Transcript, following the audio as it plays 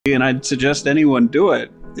and I'd suggest anyone do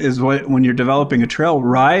it, is when you're developing a trail,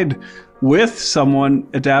 ride with someone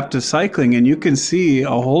adaptive cycling, and you can see a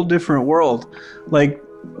whole different world. Like,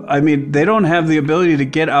 I mean, they don't have the ability to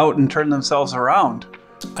get out and turn themselves around.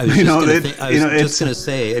 I was just going to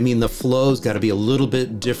say, I mean, the flow's got to be a little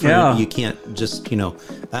bit different. Yeah. You can't just,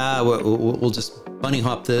 we'll just bunny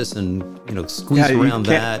hop this and, squeeze around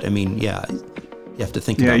that. I mean, yeah, you have to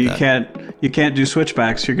think about that. You can't do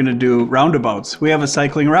switchbacks. You're going to do roundabouts. We have a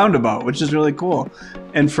cycling roundabout, which is really cool.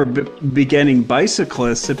 And for beginning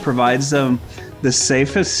bicyclists, it provides them the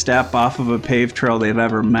safest step off of a paved trail they've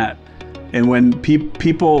ever met. And when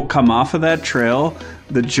people come off of that trail,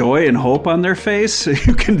 the joy and hope on their face,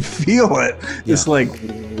 you can feel it. Yeah. It's like,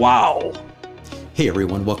 wow. Hey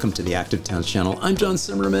everyone, welcome to the Active Towns channel. I'm John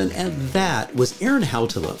Zimmerman, and that was Aaron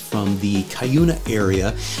Hautala from the Cuyuna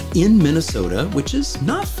area in Minnesota, which is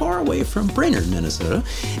not far away from Brainerd, Minnesota.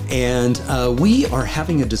 And we are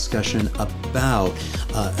having a discussion about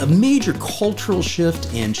a major cultural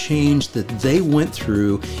shift and change that they went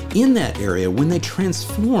through in that area when they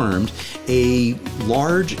transformed a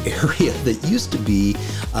large area that used to be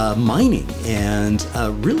mining and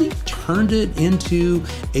really turned it into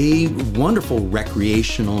a wonderful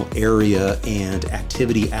recreational area and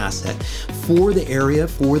activity asset for the area,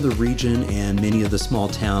 for the region, and many of the small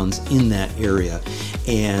towns in that area,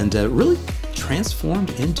 and really transformed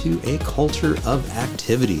into a culture of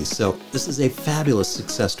activities. So this is a fabulous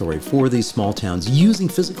success story for these small towns using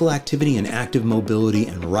physical activity and active mobility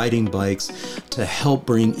and riding bikes to help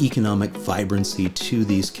bring economic vibrancy to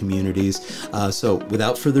these communities. So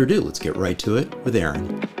without further ado, let's get right to it with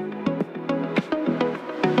Aaron.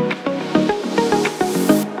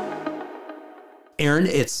 Aaron,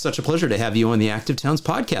 it's such a pleasure to have you on the Active Towns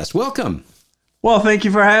podcast. Welcome. Well, thank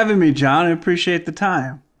you for having me, John. I appreciate the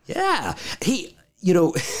time. Yeah. Hey,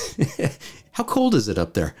 how cold is it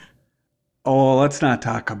up there? Oh, let's not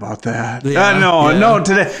talk about that. Yeah, no.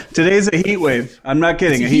 Today's a heat wave. I'm not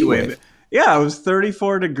kidding. It's a heat wave. Yeah, it was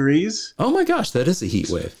 34 degrees. Oh my gosh, that is a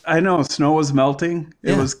heat wave. I know. Snow was melting.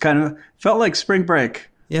 It was felt like spring break.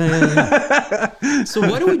 Yeah. So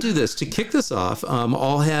why don't we do this? To kick this off,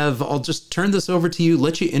 I'll just turn this over to you,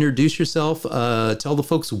 let you introduce yourself, tell the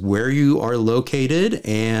folks where you are located,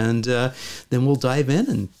 and then we'll dive in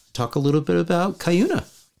and talk a little bit about Cuyuna.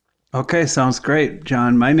 Okay, sounds great,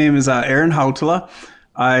 John. My name is Aaron Hautala.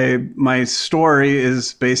 My story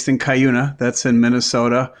is based in Cuyuna. That's in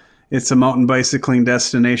Minnesota. It's a mountain bicycling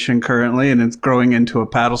destination currently, and it's growing into a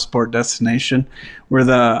paddle sport destination. We're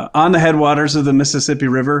on the headwaters of the Mississippi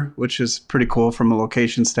River, which is pretty cool from a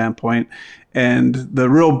location standpoint. And the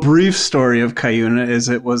real brief story of Cuyuna is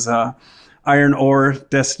it was a iron ore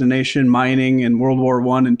destination, mining in World War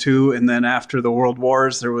I and II. And then after the World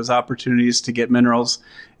Wars, there was opportunities to get minerals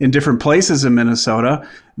in different places in Minnesota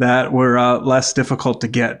that were less difficult to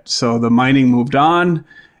get. So the mining moved on.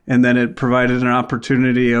 And then it provided an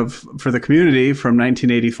opportunity for the community from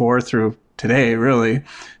 1984 through today, really,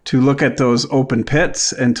 to look at those open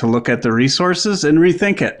pits and to look at the resources and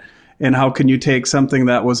rethink it. And how can you take something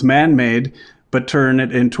that was man-made, but turn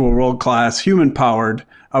it into a world-class, human-powered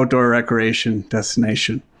outdoor recreation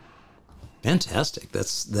destination? Fantastic.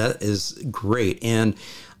 That is great. And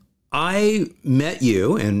I met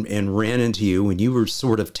you and ran into you when you were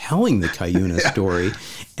sort of telling the Cuyuna story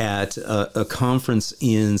at a conference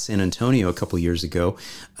in San Antonio a couple years ago.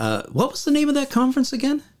 What was the name of that conference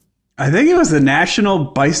again? I think it was the National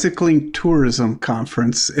Bicycling Tourism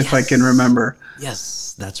Conference, if I can remember.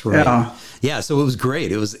 Yes, that's right. Yeah, so it was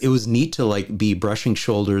great. It was neat to be brushing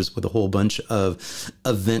shoulders with a whole bunch of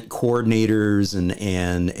event coordinators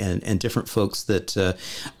and different folks that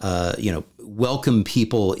welcome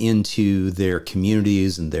people into their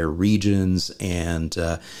communities and their regions, and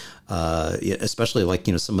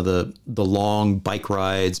especially some of the long bike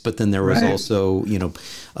rides. But then there was also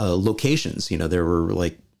locations. There were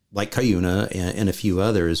like Cuyuna and a few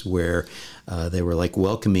others where they were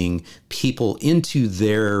welcoming people into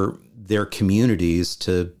their communities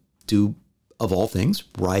to do, of all things,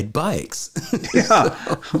 ride bikes. Yeah,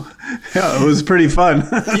 it was pretty fun.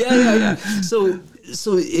 Yeah. So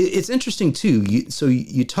it's interesting too.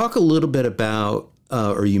 You talk a little bit about,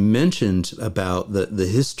 or you mentioned about the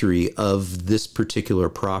history of this particular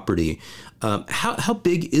property. How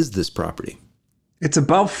big is this property? It's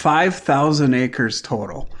about 5,000 acres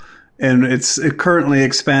total. And it currently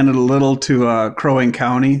expanded a little to Crow Wing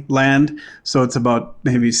County land. So it's about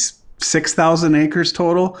maybe 6,000 acres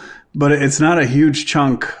total, but it's not a huge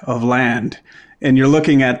chunk of land. And you're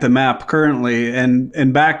looking at the map currently,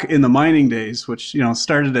 and back in the mining days, which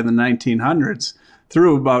started in the 1900s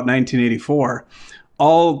through about 1984,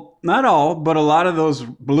 all not all, but a lot of those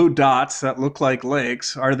blue dots that look like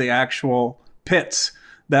lakes are the actual pits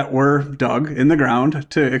that were dug in the ground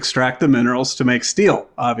to extract the minerals to make steel,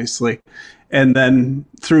 obviously. And then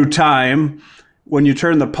through time, when you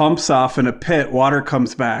turn the pumps off in a pit, water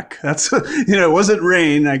comes back. That's, it wasn't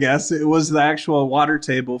rain, I guess. It was the actual water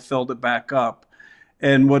table filled it back up.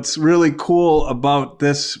 And what's really cool about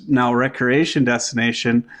this now recreation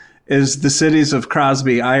destination is the cities of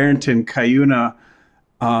Crosby, Ironton, Cuyuna,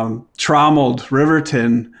 Trommeled,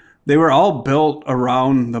 Riverton. They were all built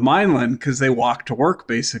around the mineland because they walked to work,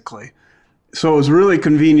 basically. So it was really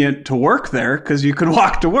convenient to work there because you could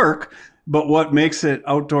walk to work. But what makes it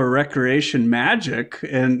outdoor recreation magic,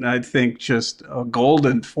 and I think just a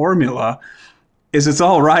golden formula, is it's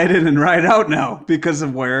all ride in and ride out now because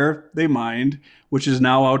of where they mined, which is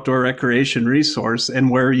now outdoor recreation resource,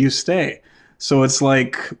 and where you stay. So it's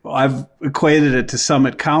like I've equated it to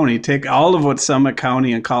Summit County. Take all of what Summit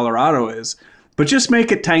County in Colorado is, but just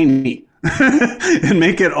make it tiny and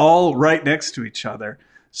make it all right next to each other.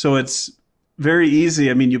 So it's very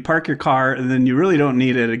easy. I mean, you park your car and then you really don't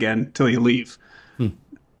need it again until you leave.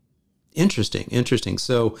 Interesting.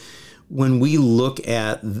 So when we're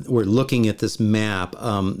looking at this map,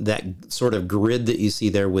 that sort of grid that you see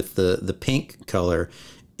there with the pink color,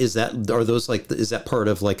 is that part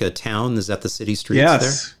of like a town? Is that the city streets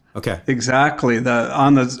yes, there? Okay. Exactly.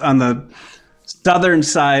 On the southern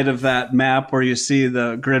side of that map where you see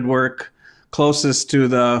the grid work closest to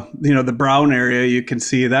the brown area, you can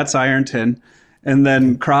see that's Ironton. And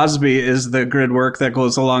then Crosby is the grid work that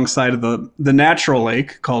goes alongside of the natural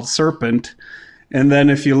lake called Serpent. And then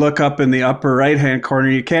if you look up in the upper right-hand corner,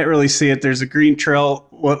 you can't really see it. There's a green trail,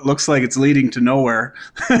 what looks like it's leading to nowhere.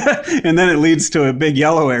 And then it leads to a big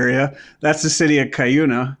yellow area. That's the city of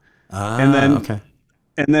Cuyuna. And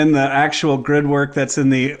then the actual grid work that's in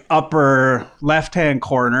the upper left-hand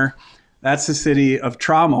corner, that's the city of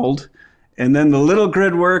Trommeled. And then the little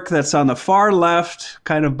grid work that's on the far left,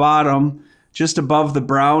 kind of bottom, just above the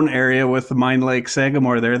brown area with the Mine Lake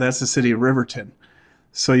Sagamore there, that's the city of Riverton.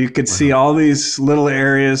 So you could see all these little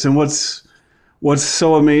areas. And what's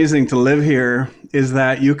so amazing to live here is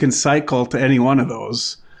that you can cycle to any one of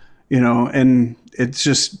those, and it's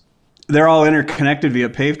just, they're all interconnected via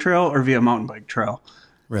paved trail or via mountain bike trail.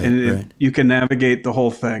 Right. And you can navigate the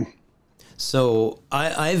whole thing. So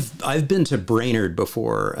I've been to Brainerd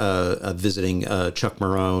before, visiting Chuck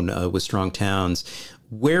Marone with Strong Towns.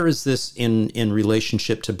 Where is this in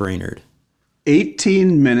relationship to Brainerd?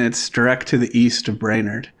 18 minutes direct to the east of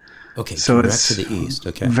Brainerd. Okay, so direct to the east.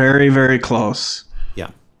 Okay, very, very close.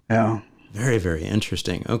 Yeah. Very, very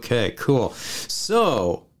interesting. Okay, cool.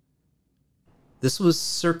 So this was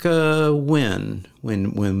circa when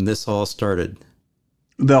this all started?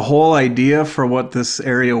 The whole idea for what this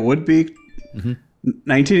area would be,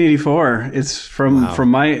 1984. It's from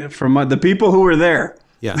the people who were there.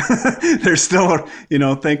 Yeah. They're still,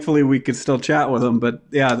 thankfully we could still chat with them. But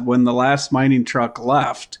yeah, when the last mining truck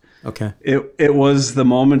left, it was the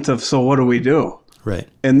moment of, so what do we do? Right.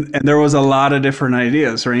 And there was a lot of different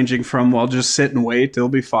ideas ranging from, well, just sit and wait. They'll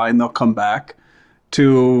be fine. They'll come back,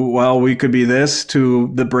 to, well, we could be this,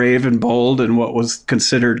 to the brave and bold and what was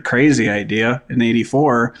considered crazy idea in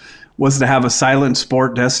 84 was to have a silent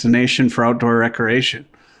sport destination for outdoor recreation.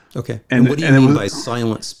 Okay. And what do you mean by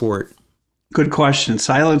silent sport? Good question.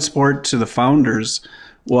 Silent sport to the founders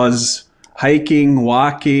was hiking,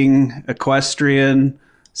 walking, equestrian,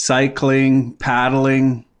 cycling,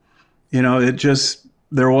 paddling.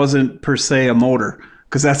 There wasn't per se a motor,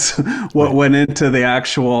 because that's what went into the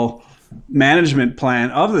actual management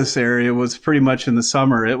plan of this area. Was pretty much in the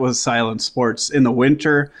summer, it was silent sports. In the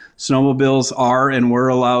winter, snowmobiles are and were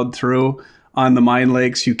allowed through. On the mine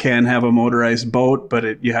lakes, you can have a motorized boat,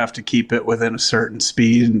 but you have to keep it within a certain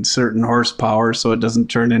speed and certain horsepower so it doesn't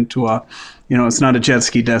turn into it's not a jet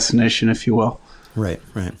ski destination, if you will. Right.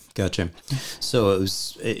 Gotcha. So it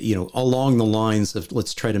was, along the lines of,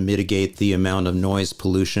 let's try to mitigate the amount of noise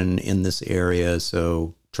pollution in this area.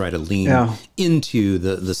 So try to lean into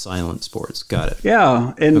the silent sports. Got it.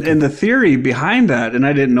 Yeah. And the theory behind that, and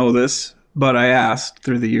I didn't know this, but I asked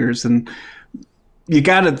through the years, and you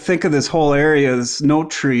got to think of this whole area as no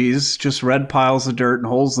trees, just red piles of dirt and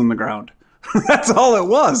holes in the ground. That's all it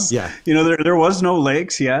was. Yeah. There was no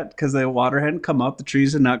lakes yet because the water hadn't come up. The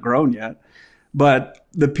trees had not grown yet. But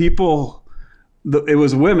the people, it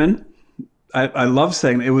was women. I love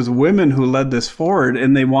saying it was women who led this forward,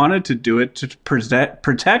 and they wanted to do it to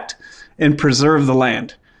protect and preserve the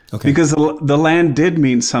land. Okay. Because the land did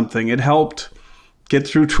mean something. It helped get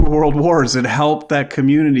through 2 world wars. It helped that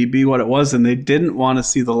community be what it was, and they didn't want to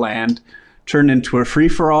see the land turn into a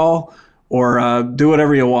free-for-all or do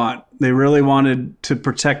whatever you want. They really wanted to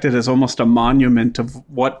protect it as almost a monument of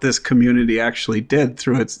what this community actually did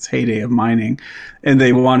through its heyday of mining. And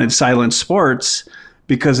they wanted silent sports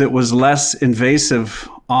because it was less invasive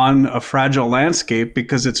on a fragile landscape,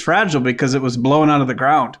 because it's fragile because it was blown out of the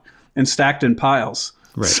ground and stacked in piles.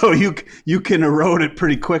 Right. So you can erode it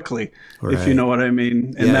pretty quickly, right, if you know what I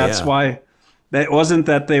mean. And that's why that wasn't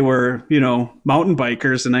that they were, mountain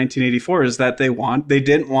bikers in 1984, is that they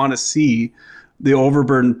didn't want to see the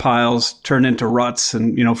overburdened piles turn into ruts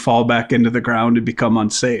and, fall back into the ground and become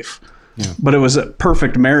unsafe. Yeah. But it was a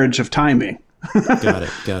perfect marriage of timing. Got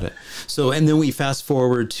it. So, and then we fast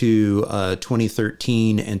forward to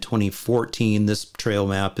 2013 and 2014. This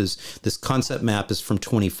concept map is from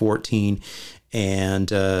 2014. And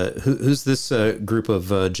who's this group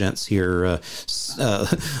of gents here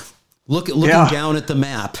looking down at the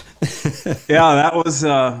map? Yeah, that was,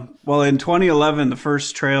 in 2011, the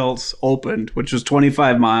first trails opened, which was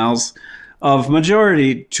 25 miles of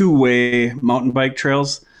majority two-way mountain bike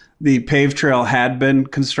trails. The paved trail had been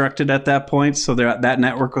constructed at that point, so that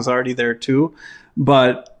network was already there too.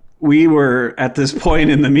 But we were at this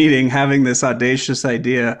point in the meeting having this audacious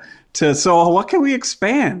idea so what can we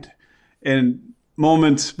expand? And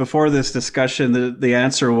moments before this discussion, the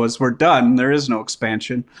answer was, we're done. There is no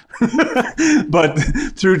expansion. But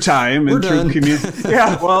through time and through community.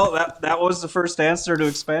 Yeah, well, that was the first answer to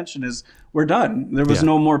expansion, is we're done. There was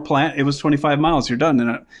no more plant. It was 25 miles. You're done.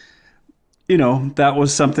 And that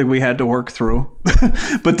was something we had to work through.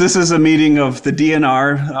 But this is a meeting of the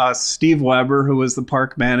DNR. Steve Weber, who was the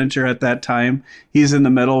park manager at that time, he's in the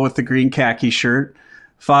middle with the green khaki shirt.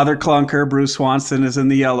 Father Clunker, Bruce Swanson, is in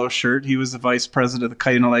the yellow shirt. He was the vice president of the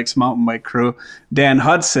Cuyuna Lakes mountain bike crew. Dan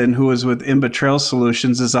Hudson, who was with Imba Trail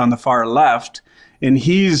Solutions, is on the far left. And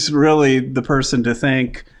he's really the person to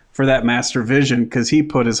thank for that master vision, because he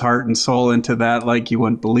put his heart and soul into that like you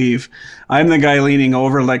wouldn't believe. I'm the guy leaning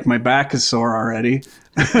over like my back is sore already.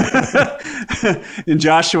 And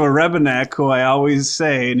Joshua Rebenak, who I always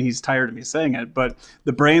say, and he's tired of me saying it, but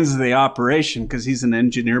the brains of the operation, because he's an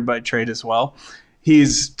engineer by trade as well.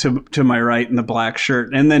 He's to my right in the black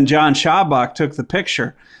shirt. And then John Schabach took the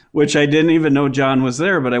picture, which I didn't even know John was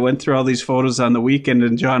there, but I went through all these photos on the weekend,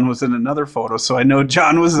 and John was in another photo. So I know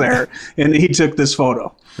John was there, and he took this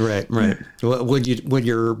photo. Right. Well, when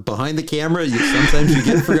you're behind the camera, sometimes you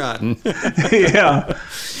get forgotten. Yeah.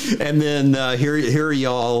 And then here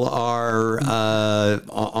y'all are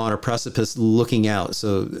on a precipice looking out.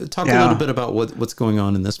 So talk a little bit about what's going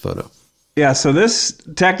on in this photo. Yeah, so this,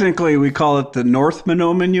 technically we call it the North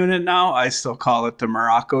Monoman unit now. I still call it the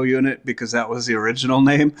Morocco unit because that was the original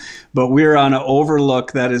name. But we're on an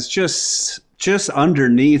overlook that is just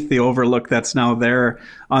underneath the overlook that's now there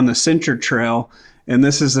on the Cincher Trail. And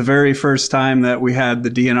this is the very first time that we had the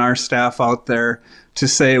DNR staff out there to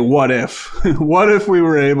say, what if? What if we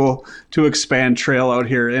were able to expand trail out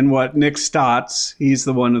here? And what Nick Stotts, he's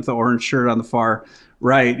the one with the orange shirt on the far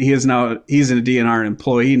right, he's a DNR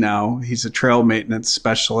employee now. He's a trail maintenance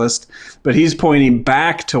specialist, but he's pointing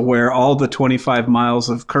back to where all the 25 miles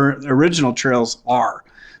of current original trails are.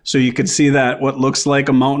 So you can see that what looks like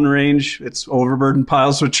a mountain range, it's overburdened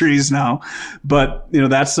piles with trees now. But,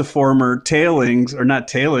 that's the former tailings, or not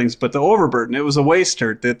tailings, but the overburden. It was a waste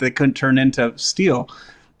dirt that they couldn't turn into steel.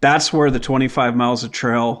 That's where the 25 miles of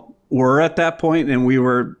trail were at that point, and we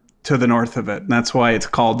were to the north of it. And that's why it's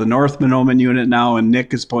called the North Monoman unit now, and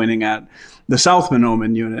Nick is pointing at the South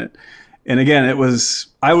Monoman unit. And again,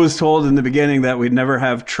 I was told in the beginning that we'd never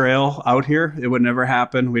have trail out here. It would never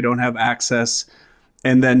happen. We don't have access.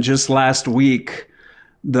 And then just last week,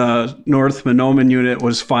 the North Monoman unit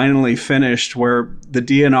was finally finished, where the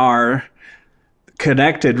DNR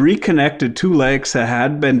reconnected two lakes that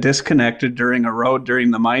had been disconnected during a road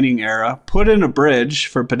during the mining era, put in a bridge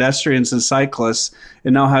for pedestrians and cyclists,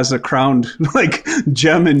 and now has a crowned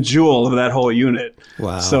gem and jewel of that whole unit.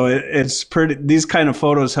 Wow. So it's pretty, these kind of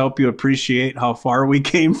photos help you appreciate how far we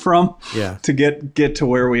came from to get to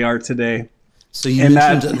where we are today. So you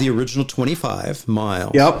mentioned the original 25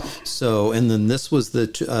 miles. Yep. So, and then this was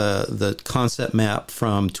the concept map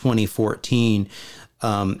from 2014.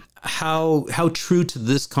 How true to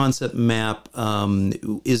this concept map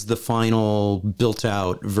is the final built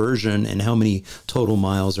out version, and how many total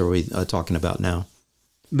miles are we talking about now?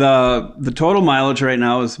 The total mileage right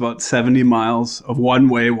now is about 70 miles of one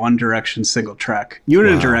way, one direction, single track.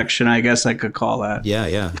 Unidirection, I guess I could call that.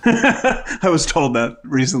 Yeah. I was told that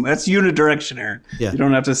recently. That's unidirection, Aaron. Yeah. You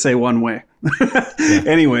don't have to say one way. Yeah.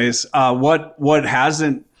 Anyways, what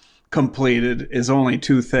hasn't completed is only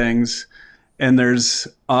two things. and there's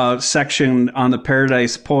a section on the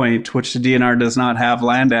Paradise Point, which the DNR does not have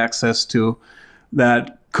land access to,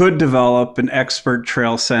 that could develop an expert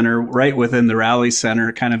trail center right within the rally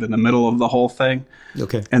center, kind of in the middle of the whole thing.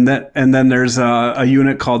 Okay. And then there's a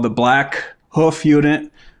unit called the Black Hoof unit,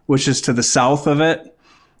 which is to the south of it.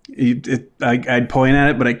 I'd point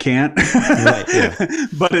at it, but I can't. Right, yeah.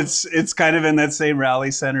 But it's kind of in that same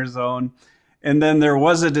rally center zone. And then there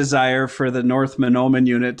was a desire for the North Monoman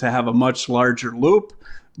unit to have a much larger loop,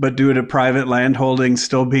 but due to private landholding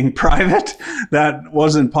still being private, that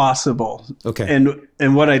wasn't possible. Okay.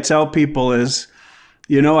 And what I tell people is,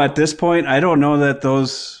 at this point, I don't know that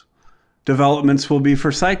those developments will be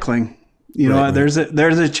for cycling. Right. There's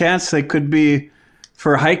a chance they could be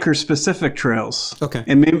for hiker-specific trails. Okay.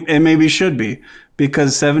 And maybe should be,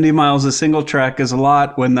 because 70 miles of single track is a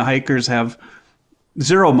lot when the hikers have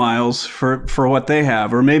 0 miles for what they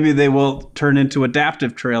have. Or maybe they will turn into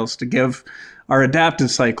adaptive trails to give our adaptive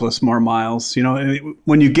cyclists more miles.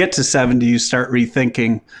 When you get to 70, you start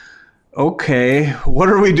rethinking, okay, what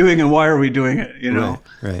are we doing and why are we doing it?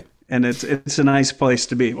 Right. And it's a nice place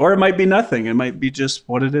to be. Or it might be nothing. It might be just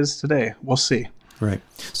what it is today. We'll see. Right.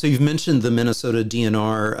 So you've mentioned the Minnesota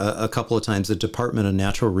DNR a couple of times, the Department of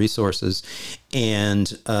Natural Resources,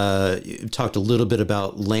 and you talked a little bit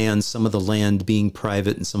about land, some of the land being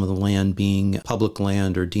private and some of the land being public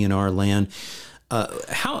land or DNR land.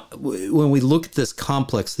 When we look at this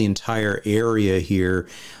complex, the entire area here,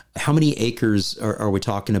 how many acres are we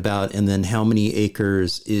talking about? And then how many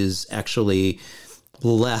acres is actually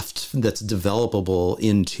left that's developable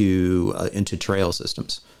into trail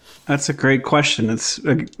systems? That's a great question.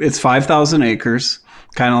 It's 5,000 acres,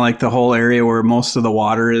 kind of like the whole area where most of the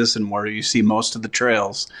water is and where you see most of the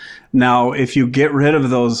trails. Now, if you get rid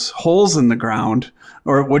of those holes in the ground,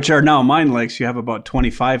 or which are now mine lakes, you have about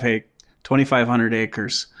 2,500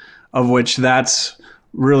 acres, of which that's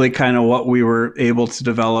really kind of what we were able to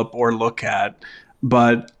develop or look at.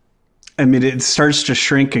 But I mean, it starts to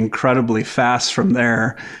shrink incredibly fast from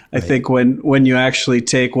there. Right. I think when you actually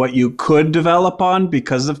take what you could develop on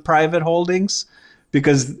because of private holdings,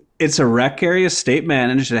 because it's a rec area, state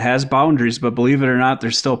managed, it has boundaries, but believe it or not,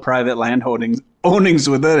 there's still private land ownings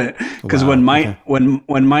within it. Because when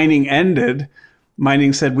mining ended,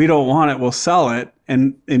 mining said, we don't want it, we'll sell it.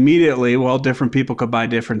 And immediately, different people could buy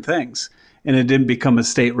different things. And it didn't become a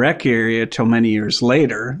state rec area till many years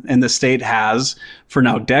later. And the state has, for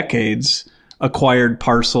now decades, acquired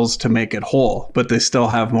parcels to make it whole, but they still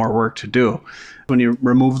have more work to do. When you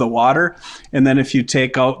remove the water, and then if you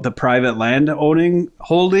take out the private land owning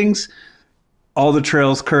holdings, all the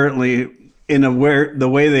trails currently the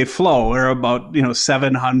way they flow are about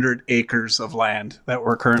 700 acres of land that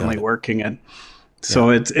we're currently working in. So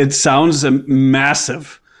it sounds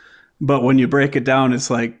massive. But when you break it down, it's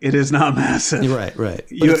like, it is not massive. Right. But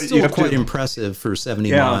it's still quite impressive for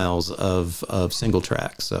 70 miles of single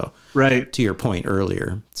track. So right. To your point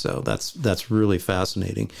earlier. So that's really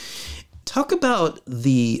fascinating. Talk about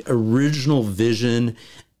the original vision,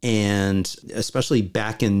 and especially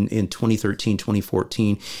back in 2013,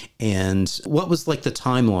 2014, and what was like the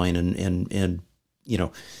timeline and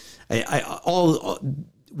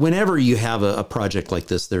whenever you have a project like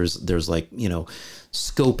this, there's like,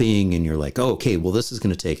 scoping, and you're like, oh, okay, well, this is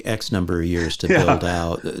going to take X number of years to build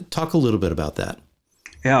out. Talk a little bit about that.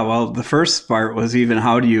 Yeah, well, the first part was even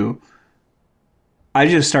I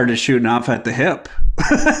just started shooting off at the hip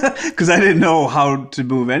because I didn't know how to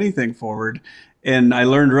move anything forward. And I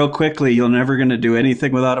learned real quickly, you're never going to do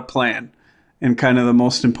anything without a plan. And kind of the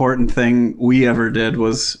most important thing we ever did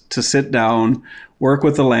was to sit down, work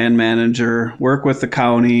with the land manager, work with the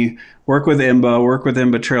county, work with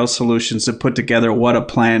IMBA Trail Solutions to put together what a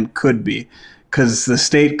plan could be. Because the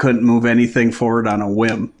state couldn't move anything forward on a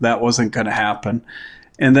whim. That wasn't going to happen.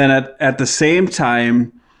 And then at the same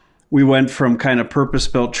time, we went from kind of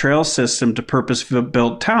purpose-built trail system to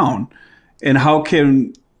purpose-built town. And how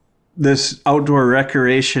can this outdoor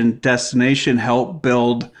recreation destination help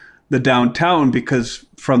build the downtown? Because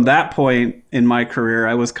from that point in my career,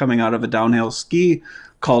 I was coming out of a downhill ski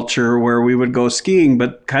culture where we would go skiing,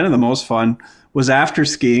 but kind of the most fun was after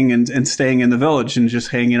skiing and staying in the village and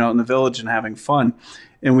just hanging out in the village and having fun.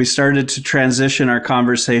 And we started to transition our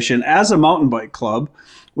conversation as a mountain bike club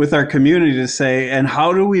with our community to say, and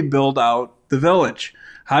how do we build out the village?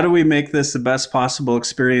 How do we make this the best possible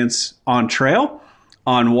experience on trail,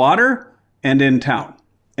 on water, and in town?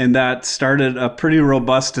 And that started a pretty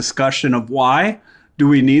robust discussion of why do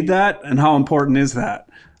we need that and how important is that?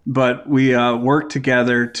 But we worked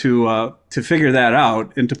together to figure that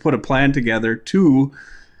out and to put a plan together to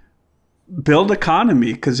build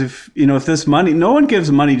economy. Because if this money, no one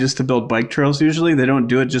gives money just to build bike trails. Usually they don't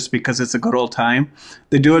do it just because it's a good old time.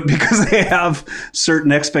 They do it because they have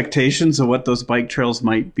certain expectations of what those bike trails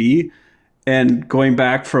might be. And going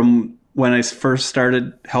back from when I first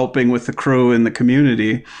started helping with the crew in the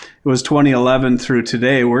community, it was 2011 through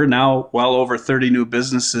today. We're now well over 30 new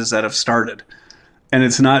businesses that have started. And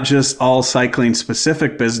it's not just all cycling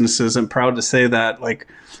specific businesses. I'm proud to say that, like,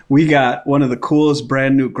 we got one of the coolest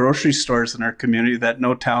brand new grocery stores in our community that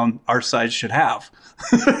no town our size should have.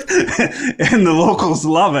 And the locals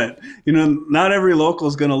love it. Not every local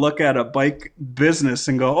is going to look at a bike business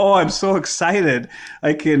and go, oh, I'm so excited.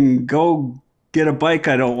 I can go get a bike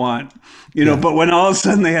I don't want. But when all of a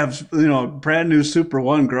sudden they have, brand new Super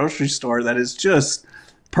One grocery store that is just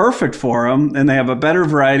perfect for them, and they have a better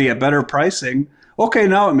variety, a better pricing. Okay,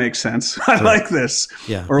 now it makes sense. I like this.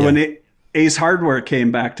 Yeah. Or when Ace Hardware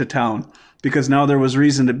came back to town, because now there was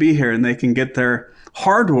reason to be here and they can get their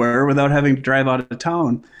hardware without having to drive out of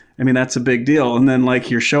town. I mean, that's a big deal. And then, like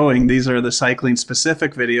you're showing, these are the cycling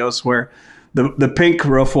specific videos where the pink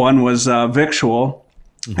roof one was Victual.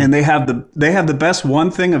 Mm-hmm. And they have the best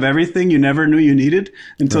one thing of everything you never knew you needed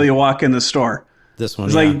until you walk in the store. This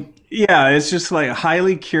one, it's just like a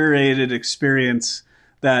highly curated experience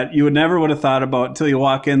that you would have thought about until you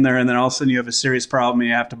walk in there, and then all of a sudden you have a serious problem and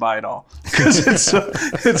you have to buy it all because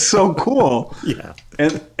it's so cool. Yeah.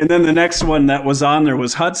 And then the next one that was on there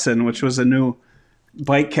was Hudson, which was a new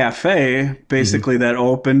bike cafe, basically, that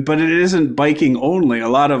opened, but it isn't biking only. A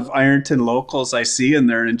lot of Ironton locals I see in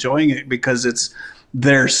there enjoying it because it's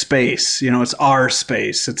their space. It's our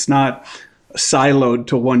space. It's not siloed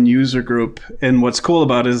to one user group. And what's cool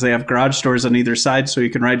about it is they have garage doors on either side, so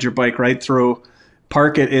you can ride your bike right through,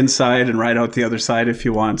 park it inside, and ride out the other side if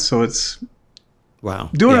you want. So it's doing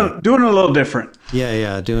it a little different.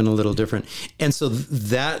 Yeah, doing a little different. And so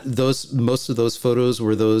most of those photos,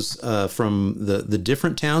 were those from the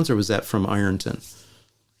different towns, or was that from Ironton?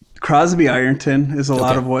 Crosby Ironton is a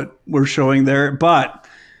lot of what we're showing there, but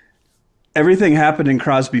everything happened in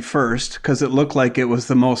Crosby first because it looked like it was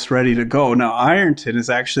the most ready to go. Now Ironton is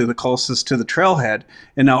actually the closest to the trailhead,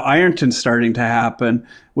 and now Ironton's starting to happen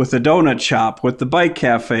with the donut shop, with the bike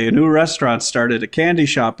cafe, a new restaurant started, a candy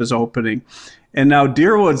shop is opening, and now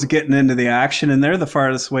Deerwood's getting into the action, and they're the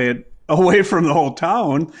farthest way away from the whole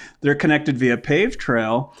town. They're connected via paved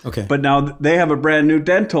trail, but now they have a brand new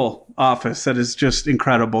dental office that is just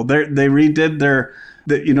incredible. They redid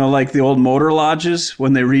like the old motor lodges,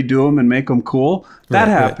 when they redo them and make them cool, that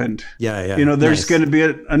happened. Yeah. There's going to be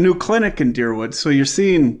a new clinic in Deerwood. So you're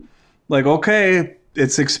seeing, like, okay,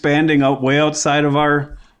 it's expanding out way outside of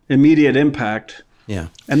our immediate impact. Yeah.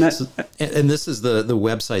 And this is the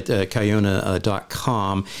website,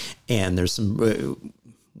 Cuyuna.com. And there's some,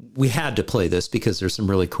 we had to play this because there's some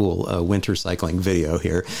really cool winter cycling video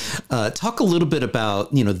here. Talk a little bit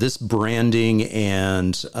about, this branding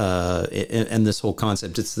and this whole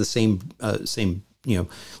concept. It's the same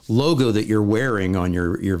logo that you're wearing on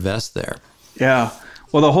your vest there. Yeah.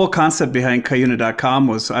 Well, the whole concept behind Cuyuna.com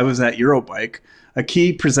was, I was at Eurobike, a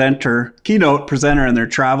keynote presenter in their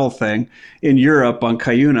travel thing in Europe on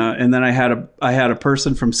Cuyuna, and then I had a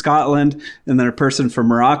person from Scotland and then a person from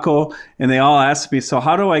Morocco, and they all asked me, so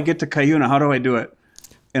how do I get to Cuyuna? How do I do it?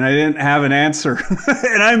 And I didn't have an answer.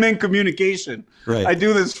 And I'm in communication. Right. I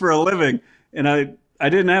do this for a living, and I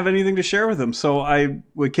didn't have anything to share with them. So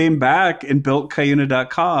we came back and built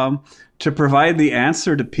Cuyuna.com to provide the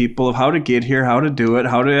answer to people of how to get here, how to do it,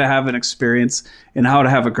 how to have an experience, and how to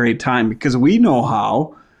have a great time, because we know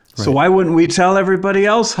how. Right. So why wouldn't we tell everybody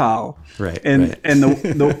else how? Right. And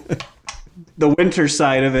the winter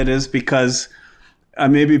side of it is because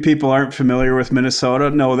maybe people aren't familiar with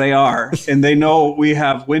Minnesota. No, they are. And they know we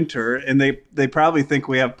have winter, and they probably think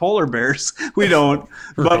we have polar bears. We don't,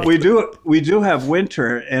 but we do have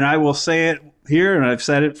winter. And I will say it here, and I've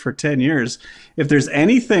said it for 10 years. If there's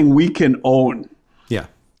anything we can own,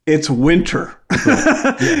 it's winter.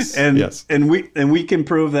 Right. Yes. And we can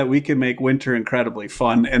prove that we can make winter incredibly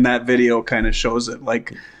fun. And that video kind of shows it.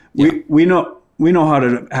 Like we know how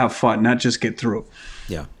to have fun, not just get through.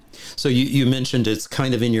 Yeah. So you mentioned it's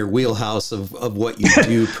kind of in your wheelhouse of what you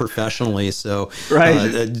do professionally. So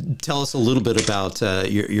tell us a little bit about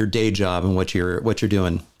your day job and what you're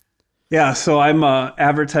doing. Yeah, so I'm a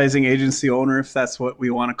advertising agency owner, if that's what we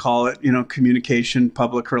want to call it, communication,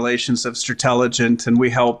 public relations of Strateligent, and we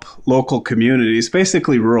help local communities,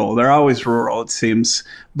 basically rural. They're always rural, it seems,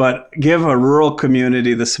 but give a rural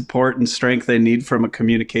community the support and strength they need from a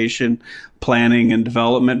communication, planning, and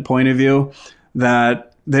development point of view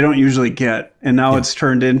that they don't usually get. And now it's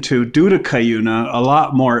turned into, due to Cuyuna, a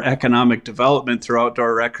lot more economic development through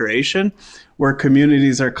outdoor recreation, where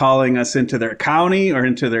communities are calling us into their county or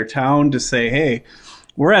into their town to say, hey,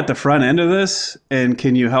 we're at the front end of this, and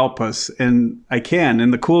can you help us? And I can.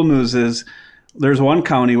 And the cool news is there's one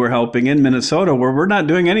county we're helping in Minnesota where we're not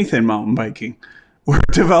doing anything mountain biking. We're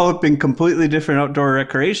developing completely different outdoor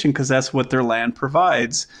recreation because that's what their land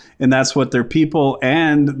provides, and that's what their people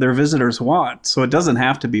and their visitors want. So it doesn't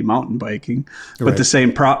have to be mountain biking, but the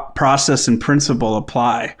same process and principle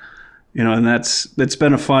apply. And it's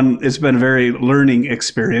been it's been a very learning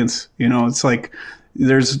experience. It's like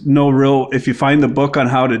there's no real, if you find the book on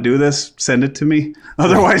how to do this, send it to me.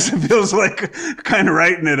 Otherwise, it feels like kind of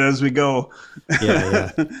writing it as we go.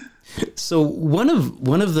 Yeah. So one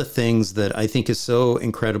of the things that I think is so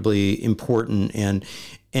incredibly important, and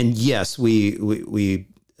yes, we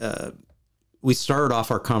started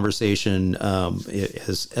off our conversation,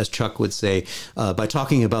 as Chuck would say, by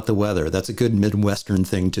talking about the weather. That's a good Midwestern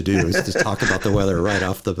thing to do, is to talk about the weather right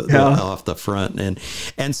off the front.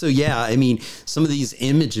 And so, yeah, I mean, some of these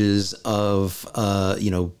images of,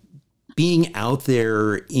 being out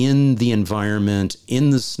there in the environment, in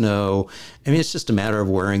the snow. I mean, it's just a matter of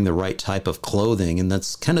wearing the right type of clothing. And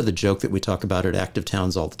that's kind of the joke that we talk about at Active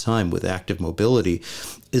Towns all the time with active mobility,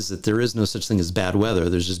 is that there is no such thing as bad weather.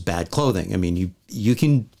 There's just bad clothing. I mean, you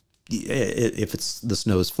can, if the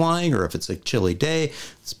snow is flying or if it's a chilly day,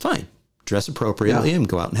 it's fine. Dress appropriately and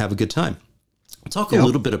go out and have a good time. I'll talk a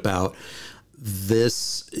little bit about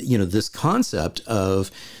this, this concept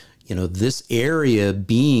of, this area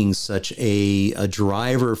being such a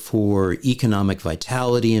driver for economic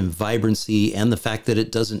vitality and vibrancy, and the fact that it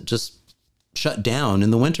doesn't just shut down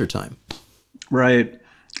in the wintertime. Right.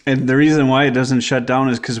 And the reason why it doesn't shut down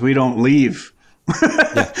is because we don't leave.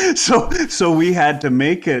 So we had to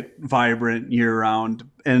make it vibrant year round.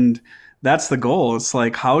 And that's the goal. It's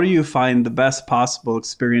like, how do you find the best possible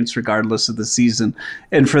experience regardless of the season?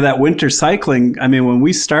 And for that winter cycling, I mean, when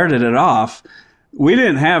we started it off, we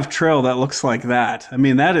didn't have trail that looks like that. I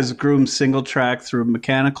mean, that is groomed single track through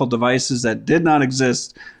mechanical devices that did not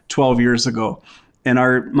exist 12 years ago. And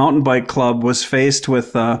our mountain bike club was faced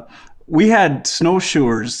with, we had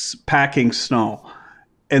snowshoers packing snow,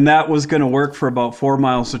 and that was going to work for about 4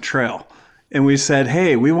 miles of trail. And we said,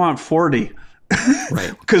 hey, we want 40.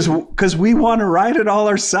 Right. Because we want to ride it all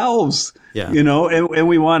ourselves. Yeah. And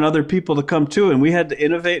we want other people to come too. And we had to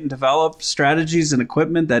innovate and develop strategies and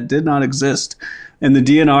equipment that did not exist. And the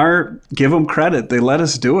DNR, give them credit. They let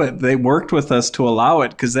us do it. They worked with us to allow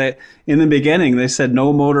it because in the beginning, they said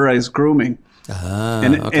no motorized grooming.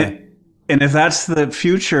 Okay. And if that's the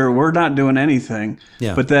future, we're not doing anything.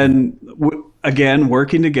 Yeah. But then again,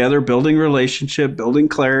 working together, building relationship, building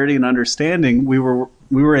clarity and understanding, we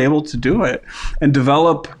were able to do it and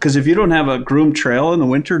develop, because if you don't have a groomed trail in the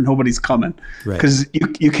winter, nobody's coming, because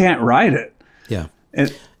you can't ride it. Yeah.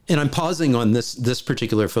 And I'm pausing on this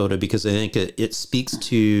particular photo because I think it speaks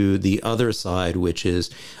to the other side, which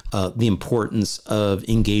is the importance of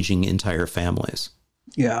engaging entire families.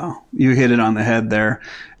 Yeah, you hit it on the head there.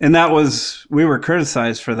 And we were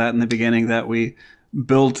criticized for that in the beginning, that we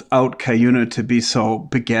built out Cuyuna to be so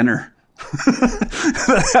beginner.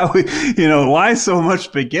 Why so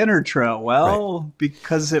much beginner trail? Well,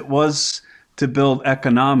 because it was to build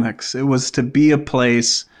economics. It was to be a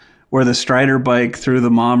place where the strider bike through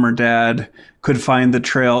the mom or dad could find the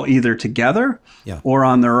trail either together or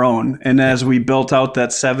on their own. And as we built out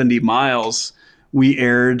that 70 miles, we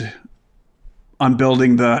erred on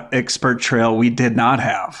building the expert trail we did not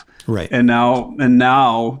have. Right. And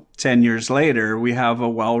now 10 years later, we have a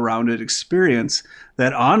well-rounded experience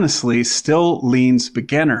that honestly still leans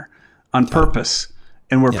beginner on purpose.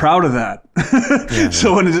 And we're proud of that.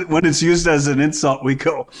 So when it's used as an insult, we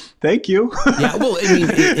go, thank you. Well, I mean,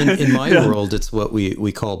 in my world, it's what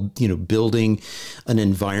we call, building an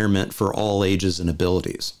environment for all ages and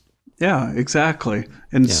abilities. Yeah, exactly.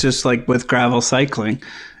 And it's just like with gravel cycling.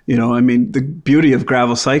 I mean, the beauty of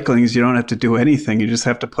gravel cycling is you don't have to do anything. You just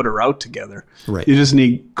have to put a route together. Right. You just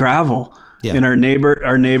need gravel. Yeah. And our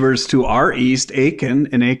neighbors to our east, Aiken,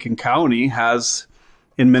 in Aiken County, has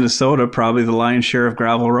in Minnesota probably the lion's share of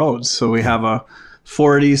gravel roads. So we have a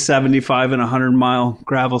 40, 75, and 100-mile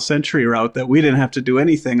gravel century route that we didn't have to do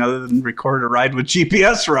anything other than record a ride with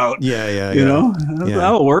GPS route.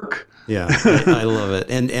 That'll work. Yeah, I love it.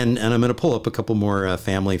 And I'm going to pull up a couple more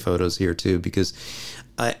family photos here too, because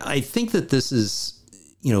I think that this is,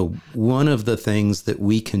 one of the things that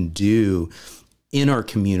we can do in our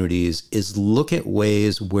communities is look at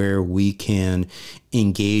ways where we can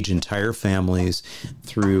engage entire families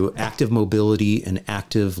through active mobility and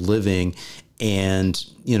active living, and,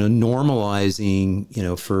 normalizing,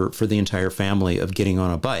 for the entire family of getting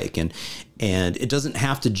on a bike. And it doesn't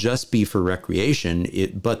have to just be for recreation,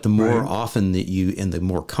 but the more often that and the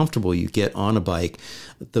more comfortable you get on a bike,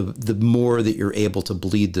 the more that you're able to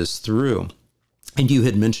bleed this through. And you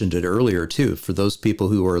had mentioned it earlier too, for those people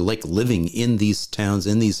who are like living in these towns,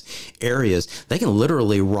 in these areas, they can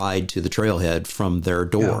literally ride to the trailhead from their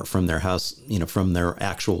door, from their house, from their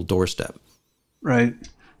actual doorstep. Right.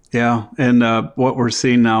 Yeah. And what we're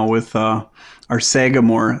seeing now with our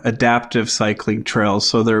Sagamore adaptive cycling trails,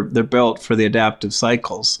 so they're built for the adaptive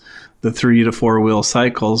cycles, the 3 to 4 wheel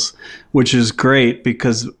cycles, which is great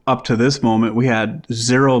because up to this moment we had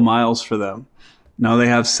 0 miles for them. Now they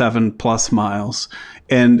have 7+ miles,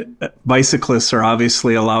 and bicyclists are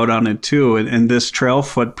obviously allowed on it too. And this trail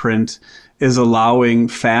footprint is allowing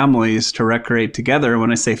families to recreate together.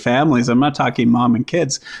 When I say families, I'm not talking mom and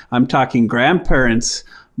kids. I'm talking grandparents,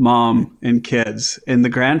 mom and kids. And the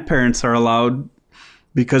grandparents are allowed,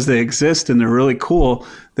 because they exist and they're really cool,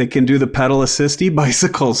 they can do the pedal assist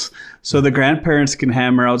e-bicycles. So the grandparents can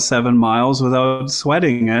hammer out 7 miles without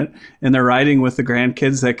sweating it. And they're riding with the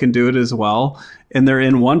grandkids that can do it as well. And they're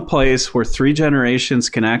in one place where 3 generations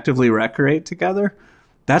can actively recreate together.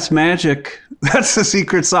 That's magic. That's the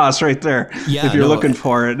secret sauce right there. Yeah, if you're looking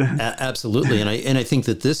for it. Absolutely. And I think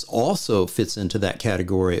that this also fits into that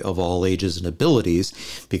category of all ages and abilities,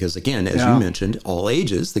 because again, as you mentioned, all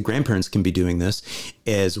ages, the grandparents can be doing this,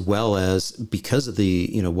 as well as, because of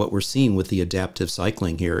the, what we're seeing with the adaptive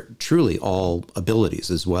cycling here, truly all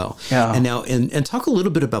abilities as well. Yeah. And now, and talk a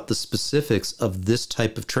little bit about the specifics of this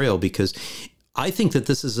type of trail, because I think that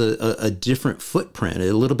this is a different footprint,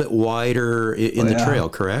 a little bit wider in the trail,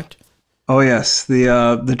 correct? Oh yes,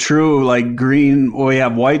 the true like green. Well, we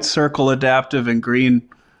have white circle adaptive and green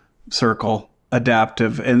circle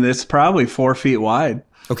adaptive, and it's probably 4 feet wide.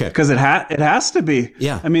 Okay, because it has to be.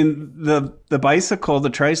 Yeah, I mean the bicycle, the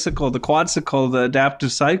tricycle, the quadcycle, the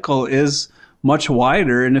adaptive cycle is much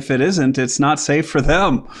wider, and if it isn't, it's not safe for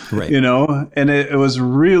them. Right. And it was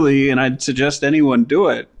really, and I'd suggest anyone do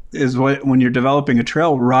it. Is when you're developing a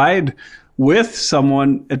trail, ride with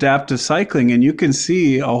someone adaptive cycling, and you can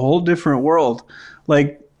see a whole different world.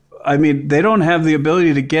 Like, I mean, they don't have the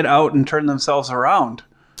ability to get out and turn themselves around.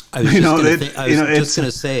 I was just going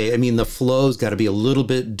to say, I mean, the flow's got to be a little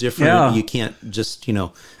bit different. Yeah. You can't just,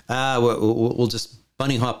 we'll just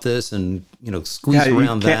bunny hop this and, squeeze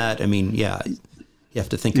around that. I mean, you have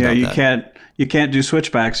to think about that. You can't do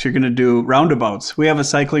switchbacks. You're going to do roundabouts. We have a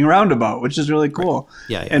cycling roundabout, which is really cool.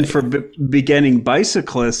 Right. And for beginning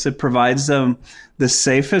bicyclists, it provides them the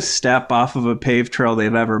safest step off of a paved trail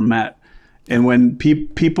they've ever met. And when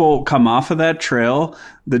people come off of that trail,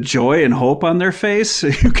 the joy and hope on their face,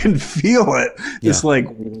 you can feel it. It's like,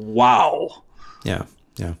 wow. Yeah,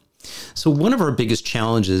 yeah. So one of our biggest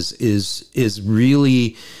challenges is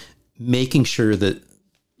really making sure that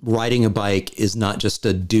riding a bike is not just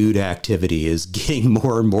a dude activity, is getting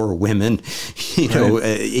more and more women,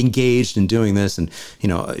 engaged in doing this. And,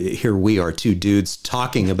 here we are, 2 dudes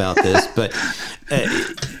talking about this, but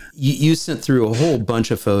you sent through a whole bunch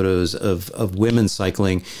of photos of women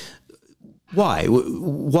cycling. Why?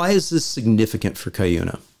 Why is this significant for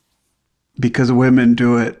Cuyuna? Because women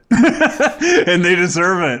do it and they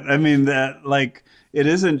deserve it. I mean, it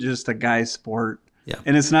isn't just a guy sport. Yeah.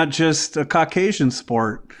 And it's not just a Caucasian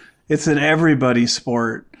sport. It's an everybody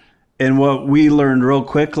sport. And what we learned real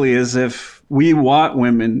quickly is if we want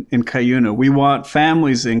women in Cuyuna, we want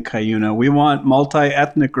families in Cuyuna, we want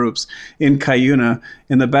multi-ethnic groups in Cuyuna,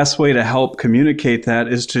 and the best way to help communicate that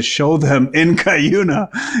is to show them in Cuyuna,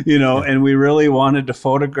 and we really wanted to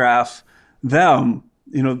photograph them.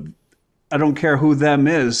 I don't care who them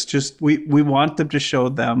is, just we want them to show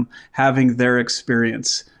them having their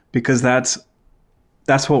experience, because that's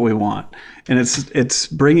what we want. And it's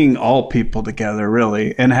bringing all people together,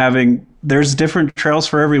 really, and there's different trails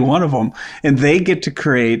for every one of them, and they get to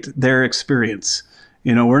create their experience.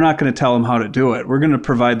 We're not going to tell them how to do it. We're going to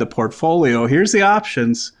provide the portfolio. Here's the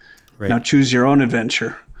options. Right. Now choose your own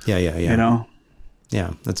adventure. Yeah.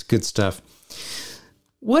 Yeah, that's good stuff.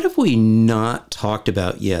 What have we not talked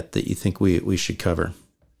about yet that you think we should cover?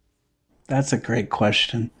 That's a great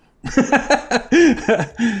question.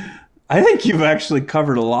 I think you've actually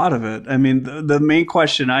covered a lot of it. I mean, the main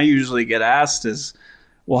question I usually get asked is,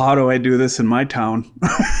 well, how do I do this in my town?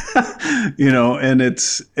 And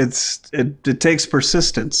it takes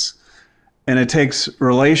persistence, and it takes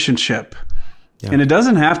relationship. Yeah. And it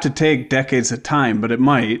doesn't have to take decades of time, but it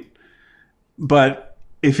might. But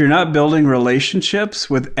if you're not building relationships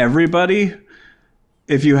with everybody,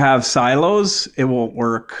 if you have silos, it won't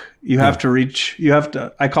work. You have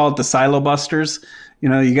to I call it the silo busters.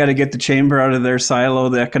 You got to get the chamber out of their silo,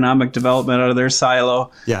 the economic development out of their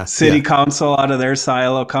silo, city council out of their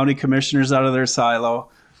silo, county commissioners out of their silo.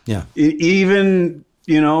 Yeah. Even,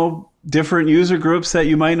 different user groups that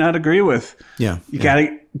you might not agree with. Yeah. You got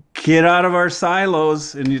to get out of our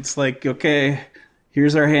silos. And it's like, okay,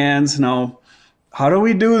 here's our hands. Now, how do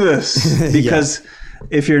we do this? Because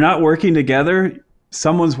if you're not working together,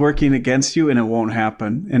 someone's working against you and it won't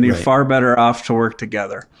happen. And you're far better off to work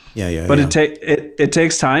together. But it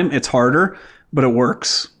takes time. It's harder, but it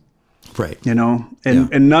works. Right.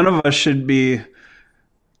 And none of us should be,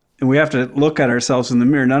 and we have to look at ourselves in the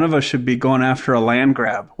mirror. None of us should be going after a land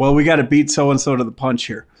grab. Well, we got to beat so-and-so to the punch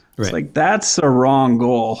here. It's like, that's a wrong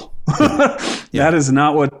goal. That is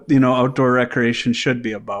not what, outdoor recreation should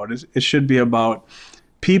be about. It should be about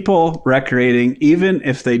people recreating, even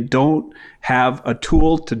if they don't have a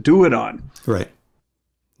tool to do it on. Right.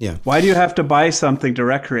 Yeah. Why do you have to buy something to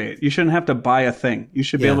recreate? You shouldn't have to buy a thing. You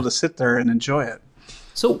should be able to sit there and enjoy it.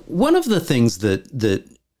 So one of the things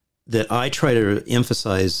that I try to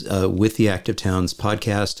emphasize with the Active Towns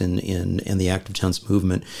podcast and the Active Towns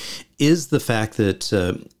movement is the fact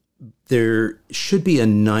that there should be a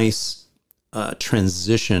nice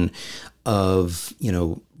transition of,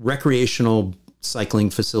 recreational cycling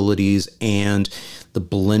facilities and the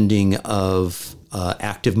blending of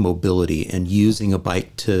active mobility and using a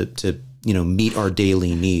bike to meet our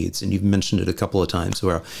daily needs. And you've mentioned it a couple of times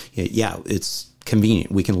where, it's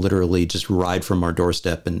convenient. We can literally just ride from our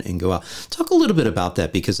doorstep and go out. Talk a little bit about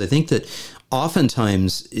that, because I think that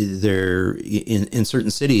oftentimes there in certain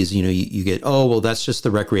cities, you get, oh, well, that's just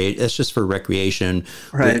that's just for recreation.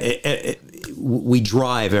 Right. We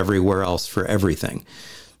drive everywhere else for everything.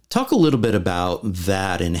 Talk a little bit about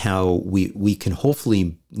that and how we can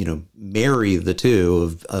hopefully, marry the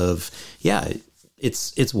two of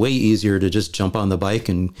it's way easier to just jump on the bike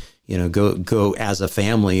and, go as a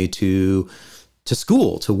family to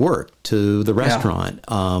school, to work, to the restaurant,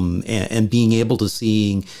 and being able to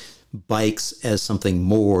seeing bikes as something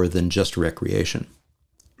more than just recreation.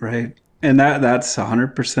 Right. And that's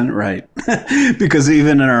 100% right. Because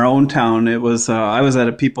even in our own town, it was, I was at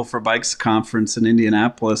a People for Bikes conference in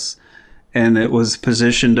Indianapolis, and it was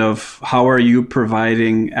positioned of how are you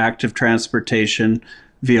providing active transportation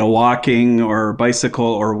via walking or bicycle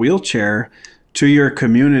or wheelchair to your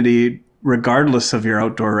community, regardless of your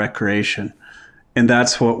outdoor recreation. And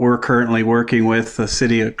that's what we're currently working with the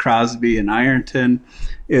city of Crosby and Ironton,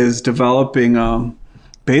 is developing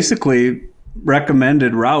basically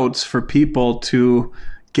recommended routes for people to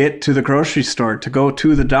get to the grocery store, to go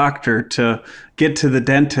to the doctor, to get to the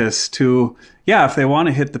dentist, to, if they want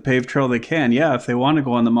to hit the paved trail, they can. If they want to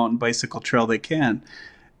go on the mountain bicycle trail, they can.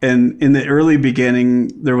 And in the early beginning,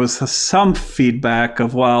 there was some feedback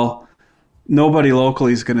of, well, nobody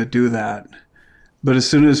locally is going to do that. But as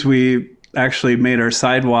soon as we actually made our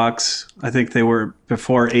sidewalks, I think they were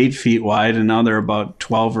before 8 feet wide, and now they're about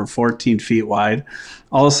 12 or 14 feet wide.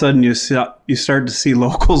 All of a sudden, you start to see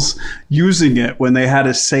locals using it when they had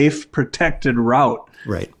a safe, protected route.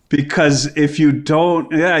 Right. Because if you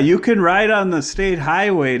don't, you can ride on the state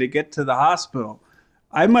highway to get to the hospital.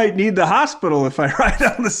 I might need the hospital if I ride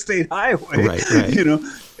on the state highway. Right.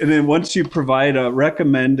 And then once you provide a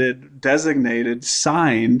recommended, designated,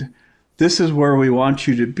 signed, this is where we want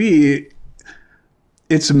you to be,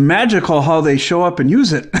 it's magical how they show up and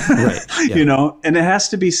use it. Right. Yeah. And it has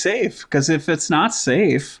to be safe, because if it's not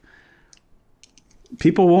safe,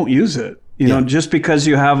 people won't use it. Just because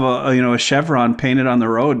you have a chevron painted on the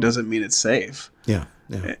road doesn't mean it's safe. Yeah.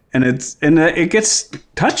 And it gets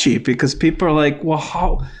touchy, because people are like, well,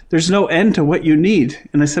 how? There's no end to what you need.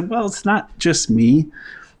 And I said, well, it's not just me.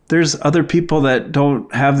 There's other people that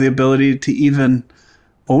don't have the ability to even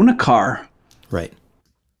own a car. Right.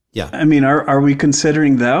 Yeah. I mean, are we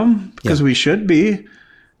considering them? Because we should be.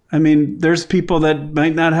 I mean, there's people that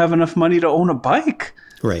might not have enough money to own a bike.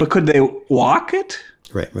 Right. But could they walk it?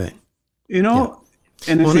 Right.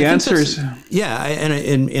 And if the answer is...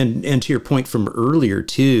 and to your point from earlier,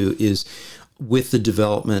 too, is with the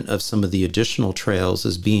development of some of the additional trails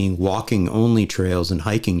as being walking-only trails and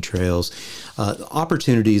hiking trails,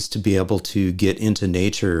 opportunities to be able to get into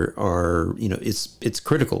nature are, it's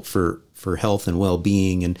critical for health and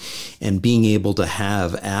well-being, and being able to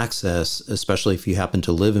have access, especially if you happen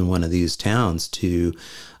to live in one of these towns, to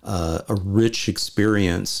a rich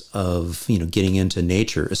experience of, getting into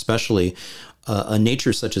nature, especially a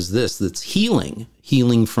nature such as this that's healing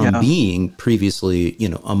from being previously,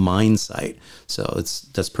 a mine site. So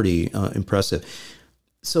that's pretty impressive.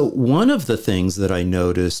 So one of the things that I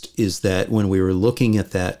noticed is that when we were looking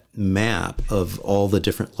at that map of all the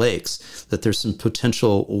different lakes, that there's some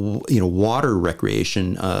potential, water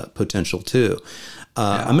recreation potential too.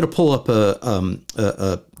 I'm going to pull up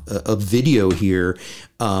a video here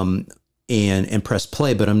and press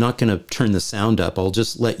play, but I'm not going to turn the sound up. I'll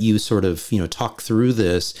just let you sort of, talk through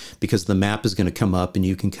this, because the map is going to come up and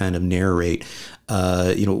you can kind of narrate,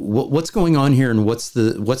 what's going on here, and what's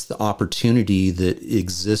the opportunity that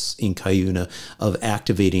exists in Cuyuna of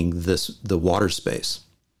activating the water space.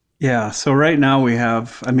 Yeah, so right now we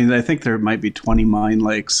have, I think there might be 20 mine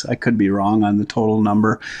lakes. I could be wrong on the total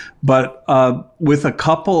number, but with a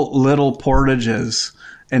couple little portages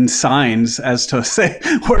and signs as to say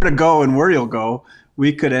where to go and where you'll go,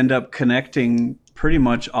 we could end up connecting pretty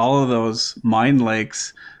much all of those mine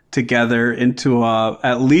lakes together into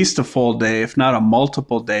at least a full day, if not a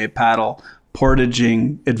multiple day paddle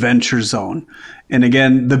portaging adventure zone. And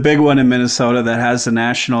again, the big one in Minnesota that has the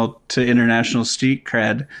national to international street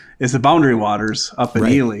cred is the Boundary Waters up in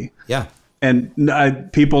Ely. Yeah. And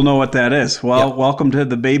people know what that is. Well, welcome to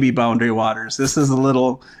the baby Boundary Waters. This is a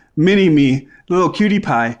little mini-me, little cutie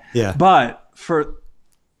pie. Yeah. But for,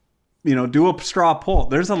 do a straw poll.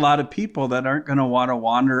 There's a lot of people that aren't going to want to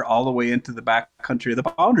wander all the way into the back country of the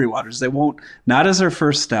Boundary Waters. They won't, not as their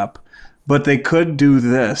first step, but they could do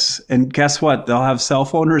this. And guess what? They'll have cell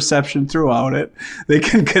phone reception throughout it. They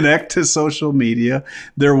can connect to social media.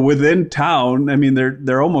 They're within town.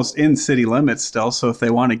 They're almost in city limits still. So if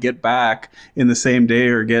they want to get back in the same day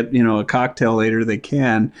or get, a cocktail later, they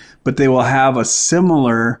can. But they will have a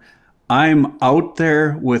similar, I'm out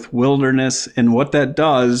there with wilderness. And what that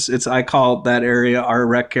does, I call that area, our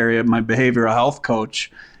rec area, my behavioral health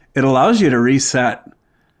coach. It allows you to reset.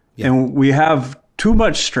 Yeah. And we have too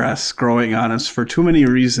much stress growing on us for too many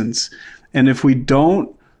reasons. And if we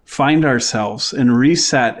don't find ourselves and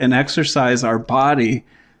reset and exercise our body,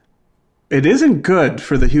 it isn't good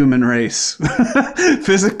for the human race,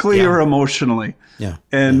 physically or emotionally. Yeah.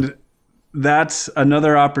 And that's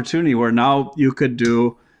another opportunity where now you could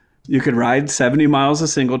ride 70 miles of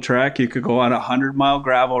single track. You could go on a 100-mile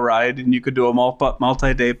gravel ride, and you could do a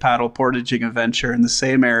multi-day paddle portaging adventure in the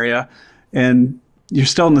same area. And you're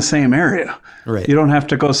still in the same area. Right. You don't have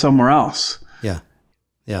to go somewhere else. Yeah.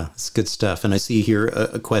 Yeah. It's good stuff. And I see here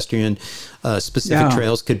equestrian specific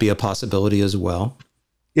trails could be a possibility as well.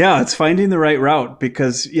 Yeah. It's finding the right route,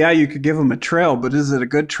 because you could give them a trail, but is it a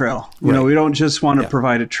good trail? We don't just want to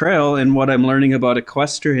provide a trail. And what I'm learning about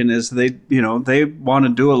equestrian is they want to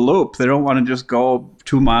do a loop. They don't want to just go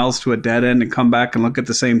 2 miles to a dead end and come back and look at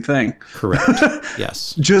the same thing. Correct.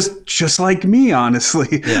 Yes. Just like me,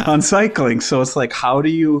 honestly, on cycling. So it's like, how do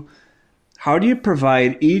you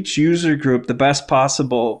provide each user group the best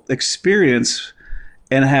possible experience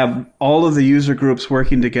and have all of the user groups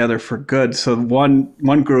working together for good, so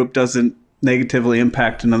one group doesn't negatively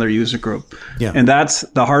impact another user group? Yeah. And that's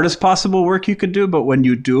the hardest possible work you could do. But when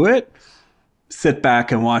you do it, sit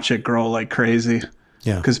back and watch it grow like crazy.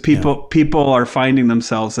 Yeah. Because people are finding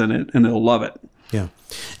themselves in it, and they'll love it. Yeah.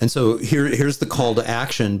 And so here's the call to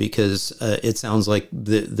action, because it sounds like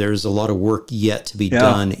there's a lot of work yet to be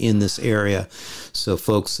done in this area. So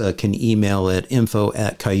folks can email at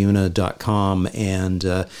info@cuyuna.com, and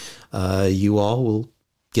you all will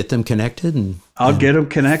get them connected. And I'll get them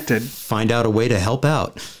connected. Find out a way to help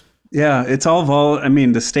out. Yeah, it's all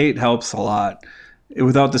the state helps a lot.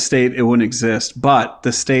 Without the state, it wouldn't exist. But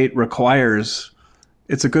the state requires,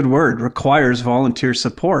 it's a good word, requires volunteer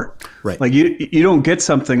support. Right. Like you don't get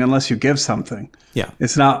something unless you give something. Yeah.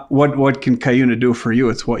 It's not what can Cuyuna do for you,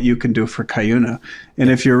 it's what you can do for Cuyuna. And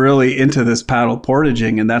if you're really into this paddle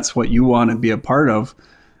portaging and that's what you want to be a part of,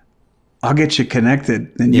 I'll get you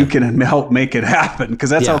connected, and you can help make it happen, because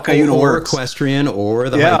that's how Cuyuna works. Or equestrian, or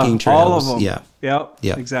the hiking trails. All of them. Yeah.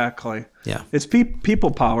 Exactly. Yeah. It's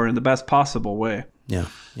people power in the best possible way. Yeah.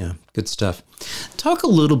 Yeah. Good stuff. Talk a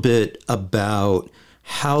little bit about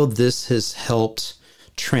how this has helped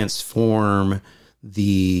transform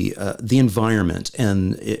the environment,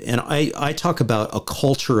 and I talk about a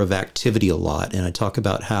culture of activity a lot, and I talk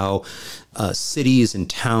about how cities and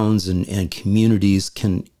towns and communities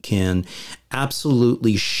can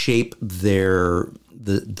absolutely shape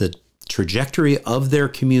the trajectory of their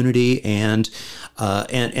community and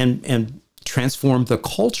transform the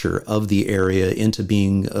culture of the area into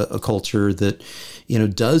being a culture that,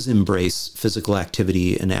 does embrace physical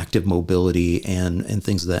activity and active mobility and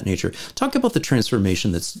things of that nature. Talk about the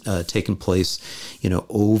transformation that's taken place,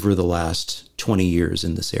 over the last 20 years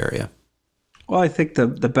in this area. Well, I think the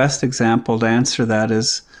best example to answer that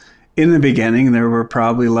is, in the beginning, there were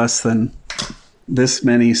probably less than this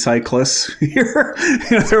many cyclists here.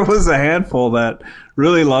 There was a handful that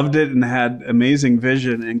really loved it and had amazing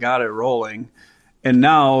vision and got it rolling. And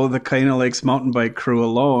now the Cuyuna Lakes mountain bike crew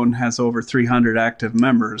alone has over 300 active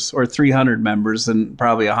members, or 300 members and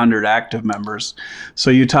probably 100 active members.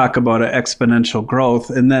 So you talk about an exponential growth.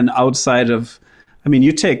 And then outside of, I mean,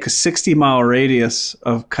 you take a 60-mile radius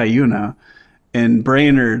of Cuyuna and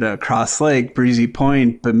Brainerd, Cross Lake, Breezy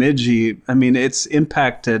Point, Bemidji. I mean, it's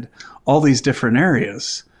impacted all these different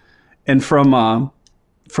areas. And from a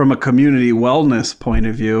community wellness point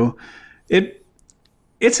of view,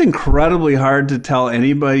 it's incredibly hard to tell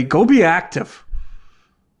anybody, go be active.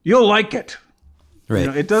 You'll like it.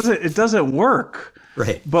 Right. It doesn't work.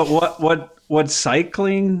 Right. But what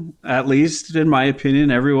cycling, at least in my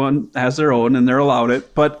opinion, everyone has their own and they're allowed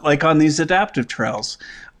it. But like on these adaptive trails,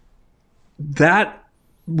 that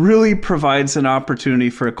really provides an opportunity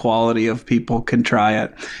for equality of people can try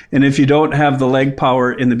it. And if you don't have the leg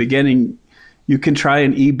power in the beginning, you can try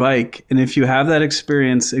an e-bike. And if you have that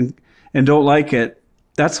experience and don't like it,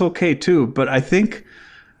 that's okay too. But I think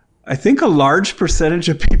a large percentage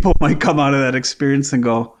of people might come out of that experience and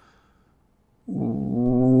go,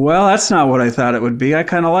 well, that's not what I thought it would be. I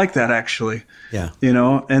kind of like that actually. Yeah.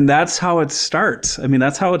 And that's how it starts. I mean,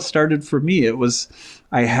 that's how it started for me.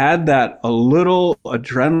 I had that a little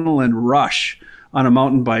adrenaline rush on a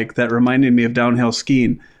mountain bike that reminded me of downhill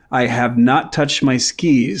skiing. I have not touched my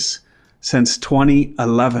skis since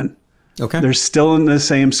 2011. Okay. They're still in the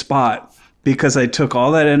same spot because I took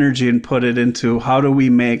all that energy and put it into how do we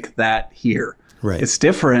make that here? Right. It's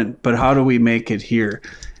different, but how do we make it here?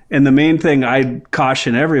 And the main thing I'd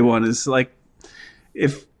caution everyone is like,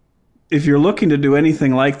 if you're looking to do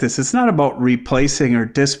anything like this, it's not about replacing or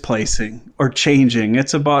displacing or changing.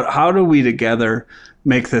 It's about how do we together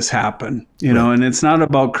make this happen, and it's not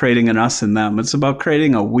about creating an us and them. It's about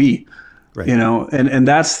creating a we, and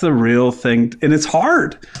that's the real thing. And it's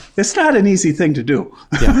hard. It's not an easy thing to do,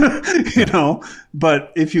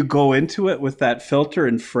 but if you go into it with that filter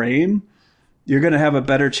and frame, you're going to have a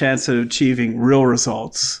better chance of achieving real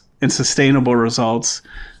results and sustainable results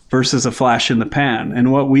versus a flash in the pan.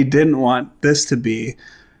 And what we didn't want this to be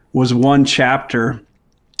was one chapter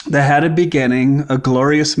that had a beginning, a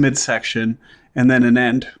glorious midsection, and then an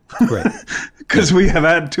end. Right. Because we have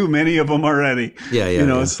had too many of them already. Yeah.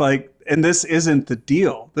 It's like, and this isn't the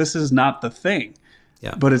deal. This is not the thing.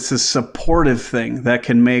 Yeah. But it's a supportive thing that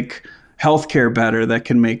can make healthcare better, that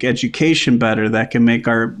can make education better, that can make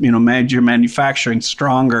our, major manufacturing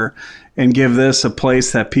stronger and give this a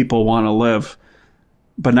place that people want to live,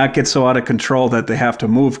 but not get so out of control that they have to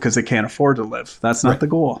move because they can't afford to live. That's not the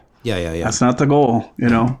goal. Yeah. That's not the goal,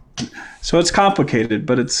 So it's complicated,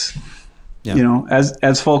 but it's,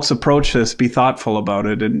 as folks approach this, be thoughtful about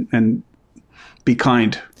it and be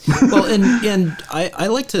kind. Well, and I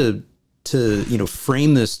like to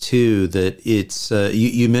frame this too, that it's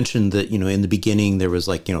you mentioned that in the beginning there was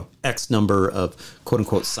like X number of quote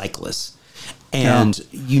unquote cyclists, and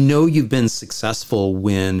you've been successful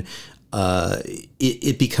when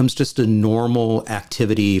it becomes just a normal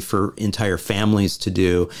activity for entire families to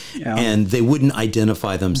do, and they wouldn't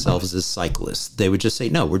identify themselves as cyclists. They would just say,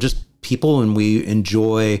 no, we're just people and we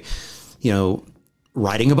enjoy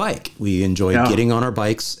riding a bike. We enjoy getting on our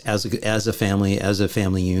bikes as a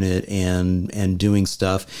family unit and doing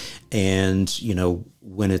stuff. And,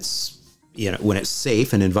 when it's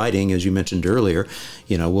safe and inviting, as you mentioned earlier,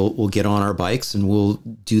 we'll get on our bikes and we'll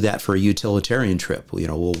do that for a utilitarian trip.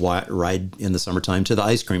 We'll ride in the summertime to the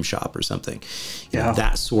ice cream shop or something.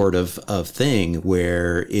 That sort of thing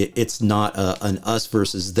where it's not an us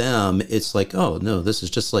versus them. It's like, oh no, this is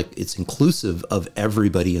just like, it's inclusive of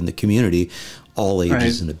everybody in the community, all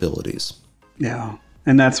ages and abilities. Yeah.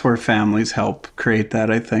 And that's where families help create that,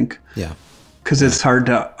 I think. Yeah. Because it's hard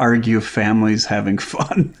to argue families having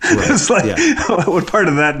fun. Right. It's like, what part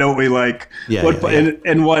of that don't we like?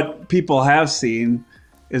 And what people have seen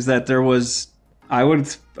is that there was,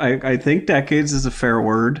 I think decades is a fair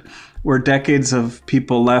word, where decades of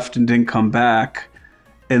people left and didn't come back.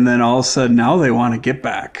 And then all of a sudden now they want to get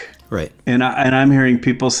back. Right. And I'm hearing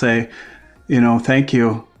people say, thank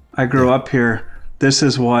you. I grew up here. This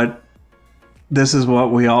is what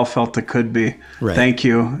we all felt it could be. Right. Thank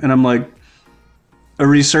you. And I'm like, a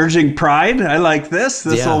resurging pride. I like this.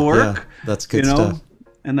 This will work. Yeah. That's good stuff.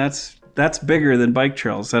 And that's bigger than bike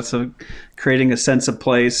trails. That's creating a sense of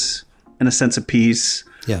place and a sense of peace.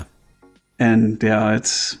 Yeah. And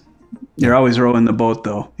you're always rowing the boat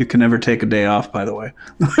though. You can never take a day off, by the way.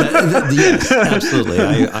 Yes,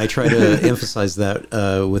 absolutely. I try to emphasize that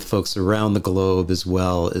with folks around the globe as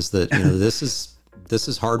well, is that this this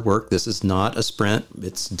is hard work. This is not a sprint.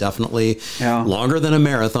 It's definitely longer than a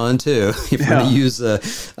marathon too. If you're going to use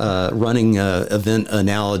running event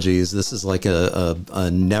analogies, this is like a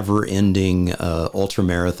never-ending ultra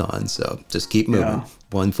marathon. So just keep moving,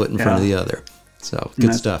 one foot in front of the other. So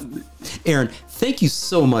good stuff. Aaron, thank you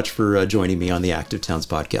so much for joining me on the Active Towns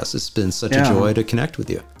podcast. It's been such a joy to connect with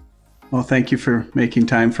you. Well, thank you for making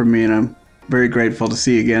time for me, and I'm very grateful to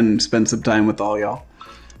see you again and spend some time with all y'all.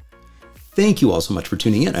 Thank you all so much for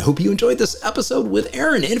tuning in. I hope you enjoyed this episode with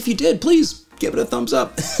Aaron. And if you did, please give it a thumbs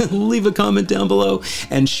up, leave a comment down below,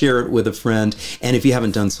 and share it with a friend. And if you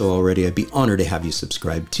haven't done so already, I'd be honored to have you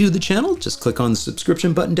subscribe to the channel. Just click on the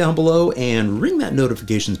subscription button down below and ring that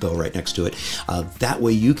notifications bell right next to it. That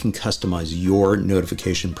way you can customize your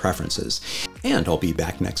notification preferences. And I'll be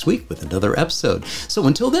back next week with another episode. So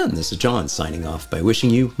until then, this is John signing off by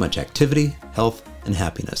wishing you much activity, health, and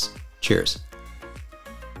happiness. Cheers.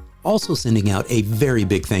 Also sending out a very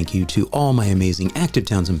big thank you to all my amazing Active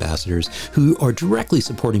Towns ambassadors who are directly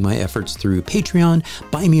supporting my efforts through Patreon,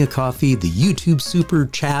 Buy Me a Coffee, the YouTube super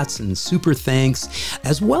chats and super thanks,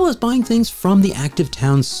 as well as buying things from the Active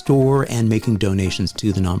Towns store and making donations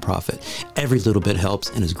to the nonprofit. Every little bit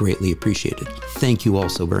helps and is greatly appreciated. Thank you all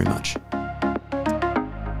so very much.